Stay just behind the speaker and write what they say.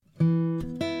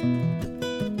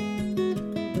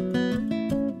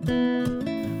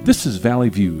This is Valley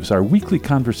Views, our weekly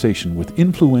conversation with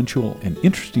influential and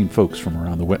interesting folks from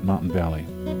around the Wet Mountain Valley.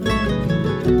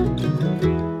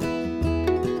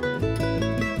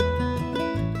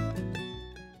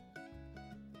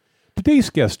 Today's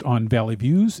guest on Valley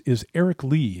Views is Eric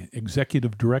Lee,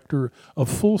 Executive Director of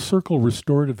Full Circle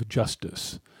Restorative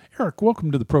Justice. Eric,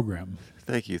 welcome to the program.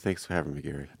 Thank you. Thanks for having me,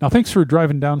 Gary. Now, thanks for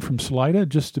driving down from Salida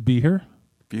just to be here.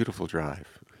 Beautiful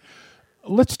drive.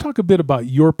 Let's talk a bit about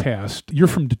your past. You're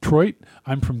from Detroit.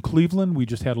 I'm from Cleveland. We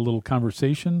just had a little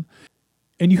conversation.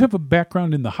 And you have a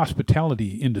background in the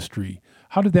hospitality industry.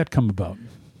 How did that come about?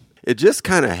 It just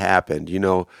kind of happened.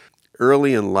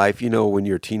 Early in life, when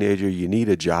you're a teenager, you need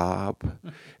a job.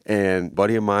 And a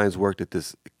buddy of mine's worked at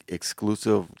this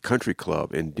exclusive country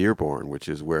club in Dearborn, which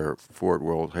is where Ford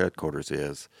World headquarters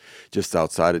is, just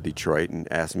outside of Detroit, and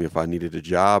asked me if I needed a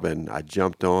job, and I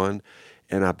jumped on.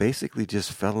 And I basically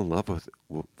just fell in love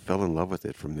with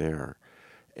it from there.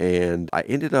 And I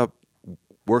ended up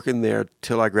working there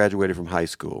till I graduated from high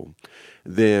school.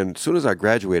 Then, as soon as I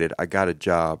graduated, I got a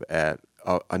job at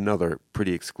another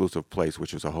pretty exclusive place,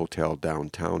 which was a hotel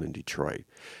downtown in Detroit,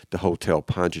 the Hotel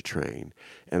Pontchartrain.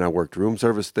 And I worked room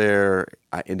service there.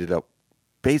 I ended up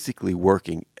basically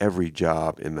working every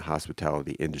job in the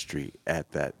hospitality industry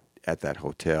at that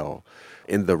hotel,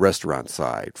 in the restaurant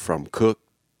side, from cook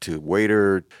to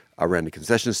waiter. I ran the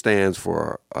concession stands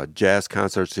for a jazz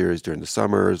concert series during the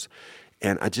summers,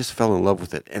 and I just fell in love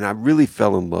with it. And I really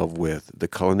fell in love with the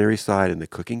culinary side and the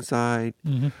cooking side.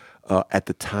 Mm-hmm. At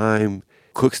the time,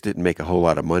 cooks didn't make a whole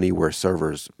lot of money, where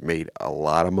servers made a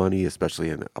lot of money, especially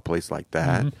in a place like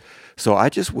that. Mm-hmm. So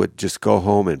I would go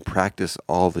home and practice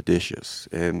all the dishes,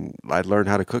 and I learned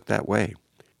how to cook that way.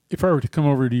 If I were to come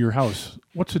over to your house,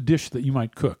 what's a dish that you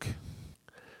might cook?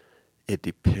 It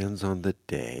depends on the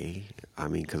day.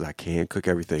 Because I can't cook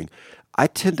everything. I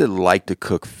tend to like to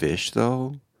cook fish,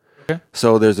 though. Okay.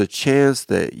 So there's a chance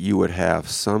that you would have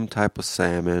some type of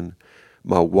salmon.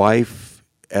 My wife,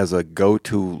 as a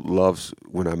go-to, loves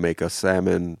when I make a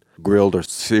salmon, grilled or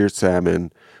seared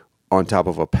salmon on top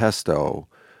of a pesto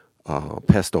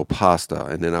pasta,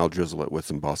 and then I'll drizzle it with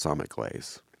some balsamic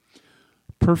glaze.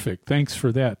 Perfect. Thanks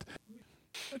for that.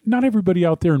 Not everybody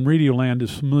out there in Radioland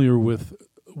is familiar with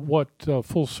what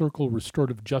Full Circle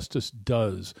Restorative Justice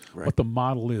does, right, what the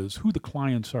model is, who the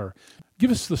clients are. Give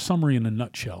us the summary in a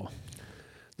nutshell.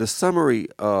 The summary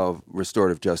of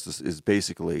restorative justice is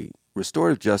basically,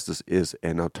 restorative justice is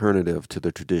an alternative to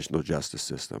the traditional justice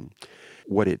system.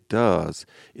 What it does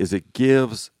is it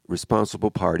gives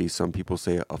responsible parties, some people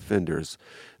say offenders,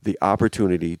 the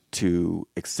opportunity to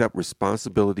accept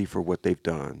responsibility for what they've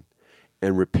done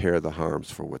and repair the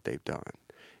harms for what they've done.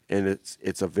 And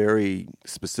it's a very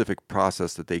specific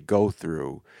process that they go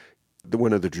through.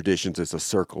 One of the traditions is a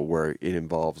circle where it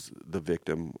involves the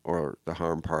victim or the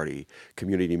harm party.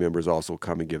 Community members also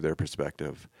come and give their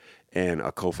perspective, and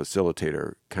a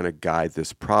co-facilitator kind of guide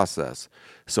this process.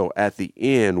 So at the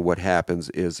end, what happens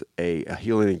is a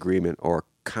healing agreement or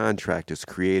contract is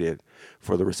created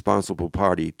for the responsible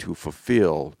party to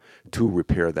fulfill, to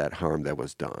repair that harm that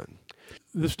was done.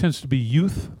 This tends to be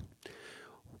youth?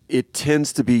 It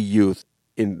tends to be youth.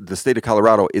 In the state of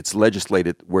Colorado, it's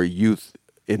legislated where youth,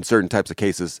 in certain types of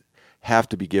cases, have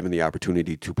to be given the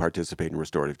opportunity to participate in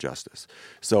restorative justice.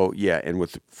 So, and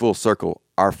with Full Circle,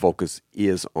 our focus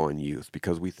is on youth,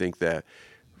 because we think that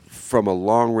from a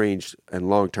long-range and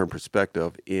long-term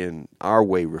perspective, in our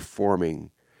way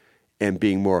reforming and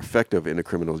being more effective in the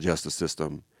criminal justice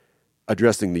system,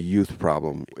 addressing the youth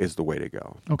problem is the way to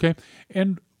go. Okay.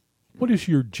 And what is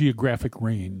your geographic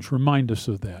range? Remind us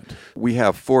of that. We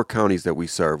have 4 counties that we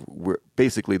serve. We're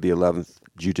basically the 11th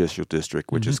Judicial District,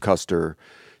 which is Custer,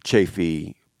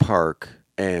 Chaffee, Park,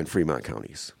 and Fremont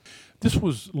counties. This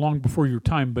was long before your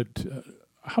time, but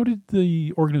how did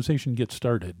the organization get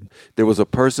started? There was a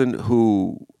person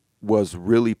who was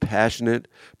really passionate,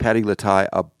 Patty Latai,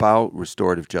 about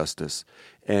restorative justice,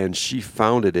 and she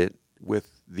founded it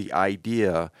with the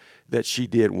idea that she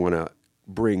did want to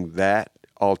bring that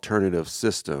alternative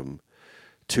system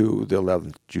to the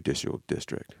 11th Judicial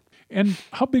District. And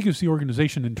how big is the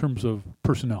organization in terms of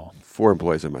personnel? 4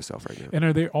 employees and myself right now. And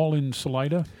are they all in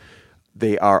Salida?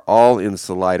 They are all in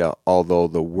Salida, although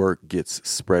the work gets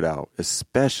spread out,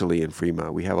 especially in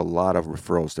Fremont. We have a lot of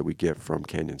referrals that we get from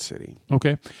Canyon City.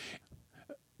 Okay.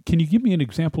 Can you give me an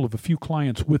example of a few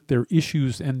clients with their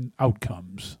issues and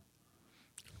outcomes?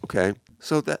 Okay.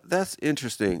 So that's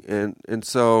interesting. And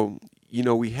so,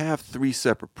 we have 3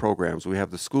 separate programs. We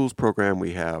have the schools program,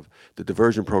 we have the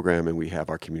diversion program, and we have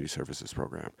our community services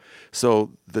program.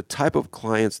 So the type of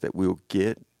clients that we'll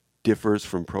get differs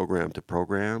from program to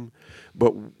program.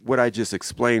 But what I just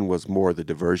explained was more the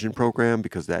diversion program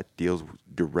because that deals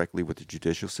directly with the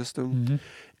judicial system. Mm-hmm.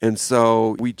 And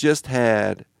so we just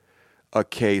had a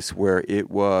case where it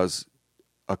was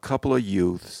a couple of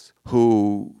youths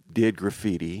who did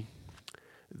graffiti.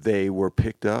 They were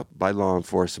picked up by law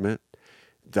enforcement.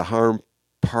 The harm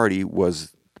party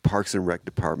was the Parks and Rec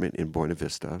Department in Buena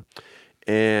Vista.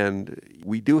 And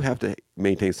we do have to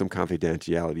maintain some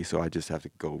confidentiality, so I just have to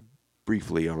go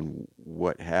briefly on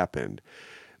what happened.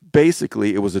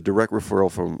 Basically, it was a direct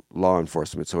referral from law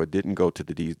enforcement, so it didn't go to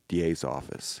the DA's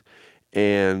office.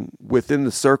 And within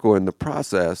the circle in the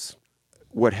process,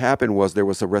 what happened was there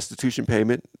was a restitution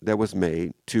payment that was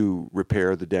made to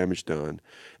repair the damage done.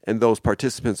 And those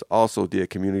participants also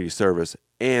did community service,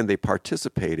 and they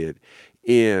participated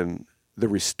in the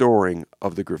restoring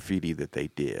of the graffiti that they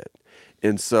did.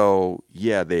 And so,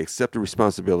 yeah, they accepted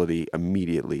responsibility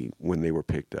immediately when they were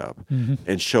picked up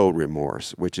and showed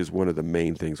remorse, which is one of the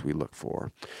main things we look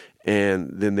for.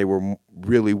 And then they were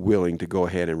really willing to go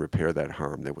ahead and repair that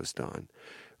harm that was done.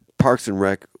 Parks and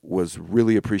Rec was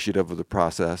really appreciative of the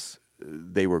process.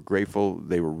 They were grateful.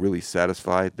 They were really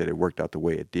satisfied that it worked out the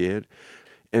way it did.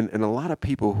 And a lot of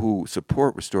people who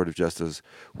support restorative justice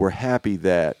were happy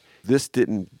that this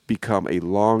didn't become a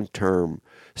long-term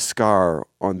scar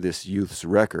on this youth's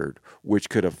record, which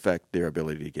could affect their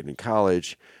ability to get in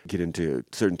college, get into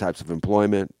certain types of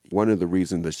employment. One of the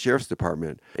reasons the Sheriff's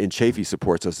Department in Chaffee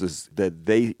supports us is that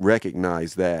they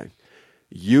recognize that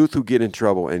youth who get in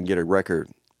trouble and get a record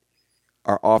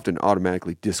are often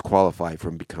automatically disqualified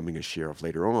from becoming a sheriff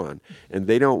later on. And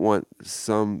they don't want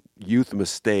some youth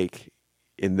mistake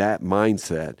in that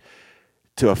mindset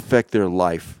to affect their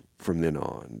life from then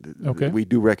on. Okay. We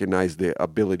do recognize the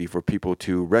ability for people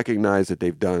to recognize that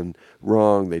they've done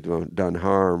wrong, they've done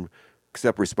harm,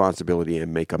 accept responsibility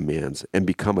and make amends and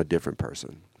become a different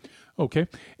person. Okay.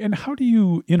 And how do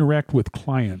you interact with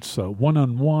clients?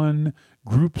 One-on-one,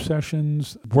 group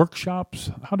sessions,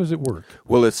 workshops? How does it work?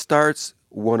 Well, it starts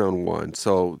one-on-one.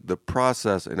 So the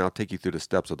process, and I'll take you through the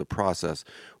steps of the process.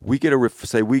 We get a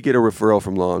referral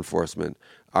from law enforcement.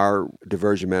 Our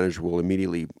diversion manager will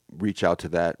immediately reach out to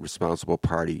that responsible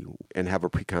party and have a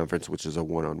pre-conference, which is a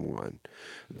one-on-one.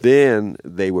 Then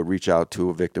they would reach out to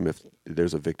a victim if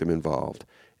there's a victim involved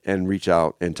and reach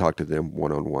out and talk to them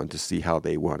one-on-one to see how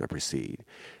they want to proceed.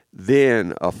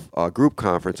 Then a group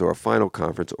conference or a final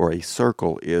conference or a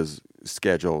circle is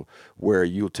scheduled where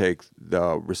you'll take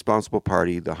the responsible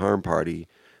party, the harm party,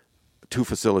 2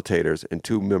 facilitators, and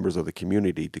 2 members of the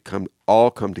community to come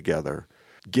together,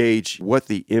 gauge what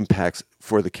the impacts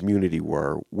for the community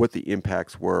were, what the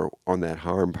impacts were on that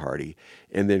harm party,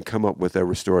 and then come up with a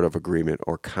restorative agreement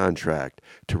or contract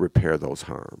to repair those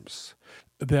harms.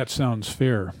 That sounds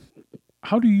fair.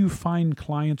 How do you find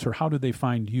clients, or how do they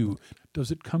find you? Does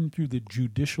it come through the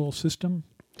judicial system?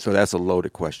 So that's a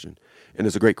loaded question, and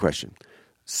it's a great question.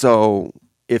 So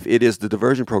if it is the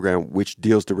diversion program, which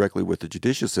deals directly with the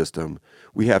judicial system,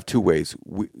 we have 2 ways.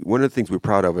 One of the things we're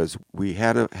proud of is we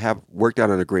have worked out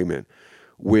an agreement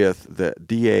with the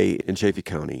DA in Chaffee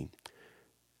County,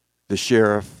 the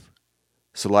sheriff,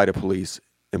 Salida Police,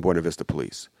 and Buena Vista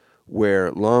Police,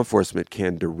 where law enforcement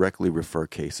can directly refer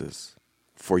cases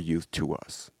for youth to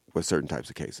us with certain types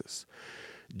of cases.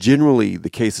 Generally, the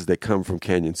cases that come from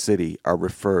Canyon City are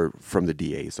referred from the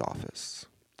DA's office.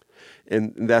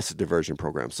 And that's a diversion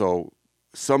program. So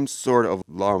some sort of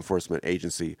law enforcement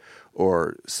agency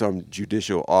or some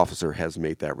judicial officer has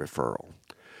made that referral.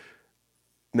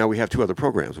 Now we have 2 other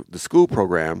programs. The school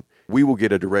program, we will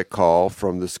get a direct call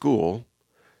from the school,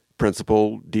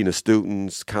 principal, dean of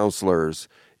students, counselors,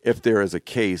 if there is a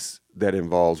case that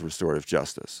involves restorative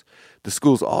justice. The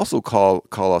schools also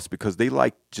call us because they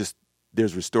like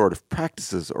there's restorative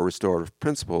practices or restorative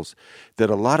principles that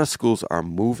a lot of schools are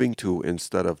moving to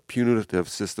instead of punitive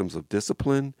systems of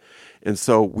discipline. And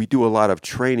so we do a lot of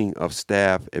training of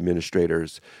staff,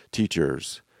 administrators,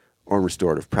 teachers on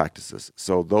restorative practices.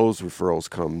 So those referrals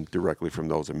come directly from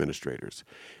those administrators.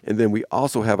 And then we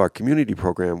also have our community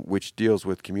program, which deals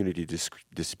with community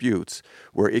disputes,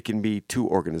 where it can be 2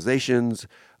 organizations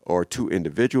or 2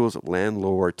 individuals,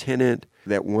 landlord, tenant,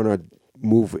 that want to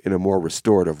move in a more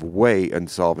restorative way in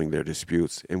solving their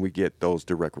disputes, and we get those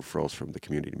direct referrals from the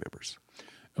community members.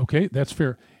 Okay, that's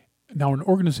fair. Now, an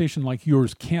organization like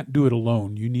yours can't do it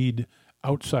alone. You need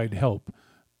outside help.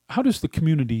 How does the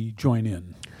community join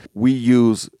in? We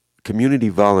use community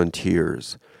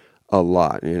volunteers a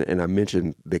lot, and I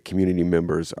mentioned that community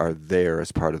members are there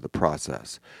as part of the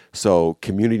process. So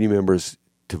community members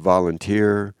to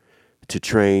volunteer, to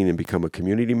train and become a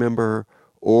community member,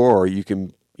 or you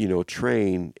can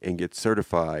train and get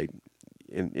certified,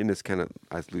 and it's kind of,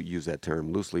 I use that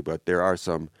term loosely, but there are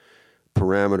some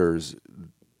parameters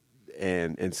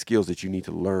and skills that you need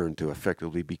to learn to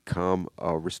effectively become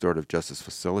a restorative justice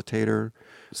facilitator.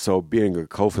 So being a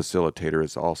co-facilitator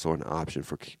is also an option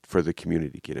for the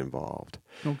community to get involved.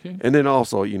 Okay. And then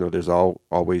also, there's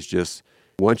always just,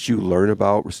 once you learn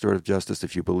about restorative justice,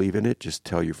 if you believe in it, just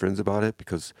tell your friends about it,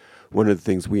 because one of the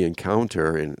things we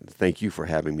encounter, and thank you for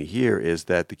having me here, is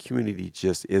that the community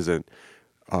just isn't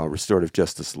restorative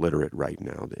justice literate right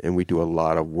now. And we do a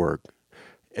lot of work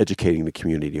educating the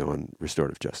community on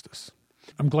restorative justice.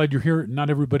 I'm glad you're here. Not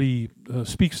everybody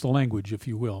speaks the language, if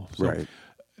you will. So, right.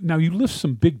 Now, you list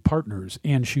some big partners,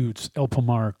 Anschutz, El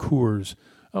Pomar, Coors.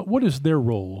 What is their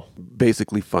role?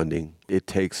 Basically funding. It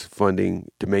takes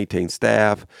funding to maintain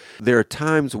staff. There are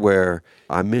times where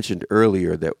I mentioned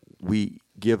earlier that we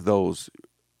give those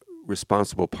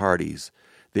responsible parties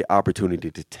the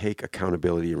opportunity to take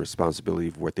accountability and responsibility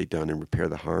for what they've done and repair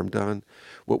the harm done.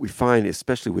 What we find,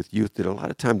 especially with youth, that a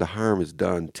lot of time the harm is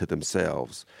done to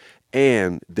themselves,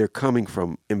 and they're coming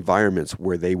from environments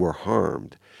where they were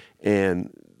harmed, and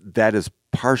that is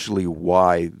partially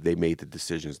why they made the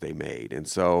decisions they made. And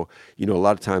so, a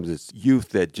lot of times it's youth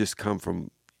that just come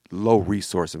from low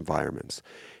resource environments.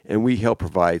 And we help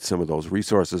provide some of those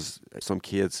resources. Some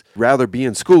kids rather be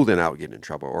in school than out getting in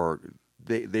trouble, or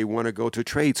they want to go to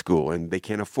trade school and they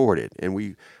can't afford it. And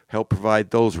we help provide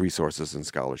those resources and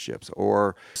scholarships.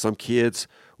 Or some kids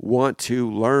want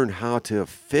to learn how to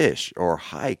fish or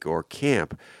hike or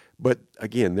camp. But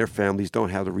again, their families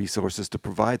don't have the resources to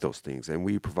provide those things. And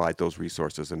we provide those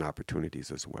resources and opportunities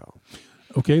as well.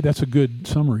 Okay, that's a good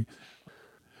summary.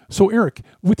 So, Eric,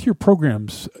 with your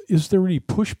programs, is there any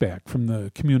pushback from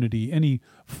the community, any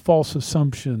false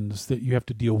assumptions that you have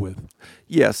to deal with?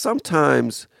 Yeah,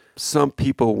 sometimes some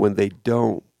people, when they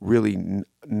don't really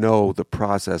know the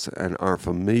process and aren't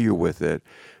familiar with it,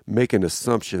 make an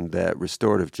assumption that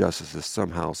restorative justice is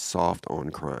somehow soft on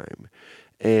crime.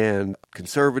 And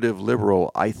conservative,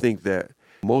 liberal, I think that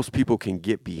most people can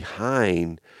get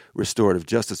behind restorative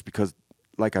justice because,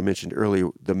 like I mentioned earlier,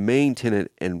 the main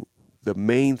tenet and the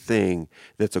main thing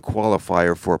that's a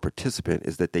qualifier for a participant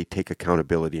is that they take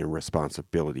accountability and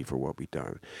responsibility for what we've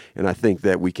done. And I think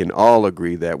that we can all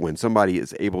agree that when somebody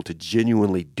is able to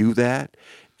genuinely do that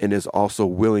and is also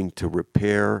willing to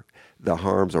repair the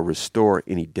harms or restore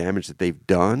any damage that they've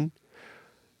done,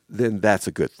 then that's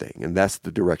a good thing. And that's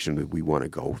the direction that we want to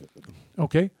go.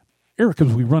 Okay. Eric,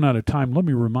 as we run out of time, let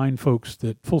me remind folks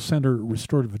that Full Center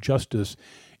Restorative Justice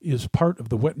is part of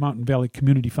the Wet Mountain Valley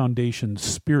Community Foundation's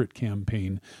Spirit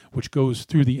Campaign, which goes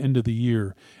through the end of the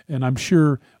year. And I'm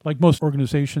sure, like most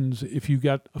organizations, if you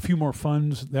got a few more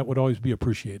funds, that would always be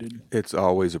appreciated. It's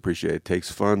always appreciated. It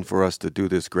takes fun for us to do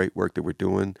this great work that we're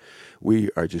doing. We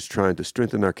are just trying to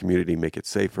strengthen our community, make it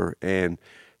safer, and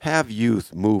have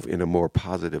youth move in a more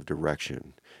positive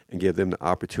direction and give them the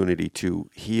opportunity to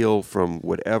heal from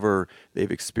whatever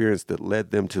they've experienced that led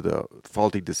them to the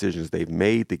faulty decisions they've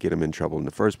made to get them in trouble in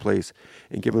the first place,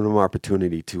 and giving them an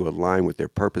opportunity to align with their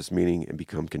purpose, meaning, and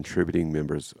become contributing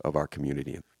members of our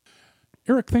community.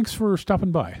 Eric, thanks for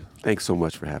stopping by. Thanks so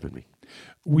much for having me.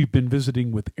 We've been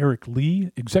visiting with Eric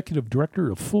Lee, Executive Director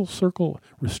of Full Circle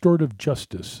Restorative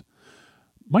Justice.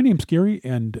 My name's Gary,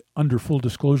 and under full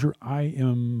disclosure, I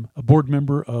am a board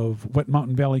member of Wet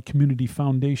Mountain Valley Community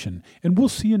Foundation, and we'll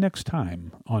see you next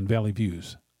time on Valley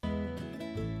Views.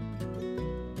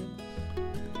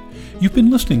 You've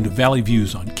been listening to Valley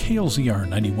Views on KLZR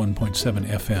 91.7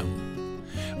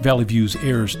 FM. Valley Views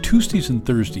airs Tuesdays and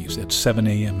Thursdays at 7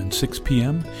 a.m. and 6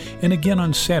 p.m., and again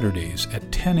on Saturdays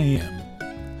at 10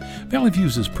 a.m. Valley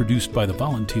Views is produced by the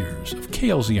volunteers of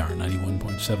KLZR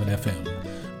 91.7 FM.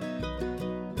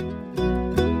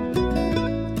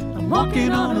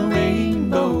 Walking on a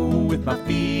rainbow with my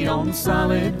feet on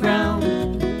solid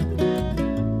ground.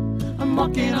 I'm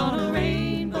walking on a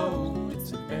rainbow,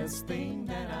 it's the best thing.